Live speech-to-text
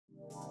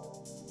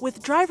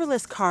With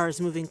driverless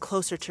cars moving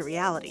closer to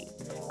reality,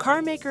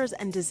 car makers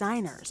and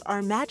designers are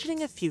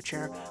imagining a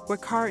future where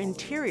car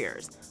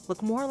interiors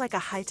look more like a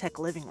high-tech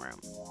living room.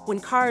 When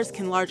cars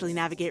can largely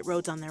navigate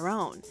roads on their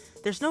own,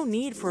 there's no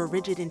need for a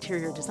rigid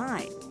interior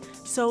design.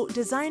 So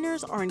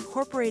designers are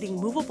incorporating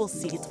movable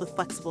seats with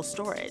flexible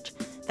storage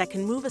that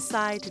can move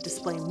aside to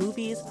display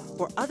movies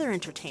or other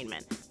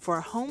entertainment for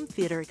a home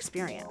theater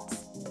experience.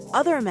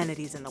 Other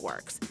amenities in the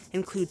works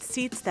include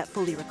seats that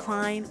fully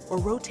recline or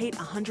rotate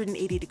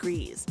 180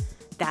 degrees,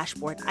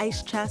 dashboard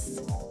ice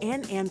chests,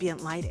 and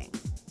ambient lighting.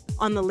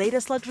 On the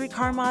latest luxury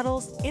car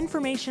models,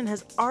 information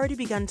has already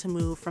begun to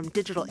move from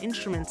digital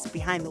instruments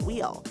behind the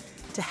wheel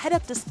to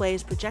head-up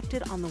displays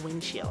projected on the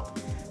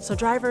windshield, so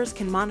drivers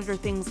can monitor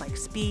things like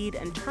speed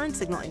and turn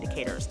signal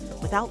indicators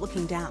without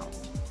looking down.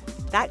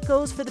 That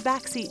goes for the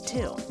back seat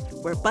too,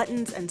 where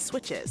buttons and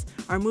switches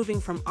are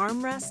moving from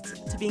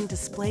armrests to being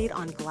displayed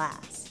on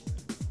glass.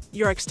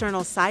 Your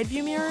external side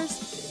view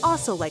mirrors,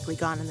 also likely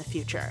gone in the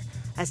future,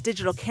 as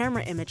digital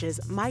camera images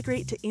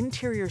migrate to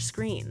interior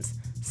screens,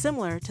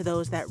 similar to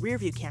those that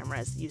rear-view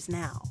cameras use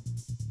now.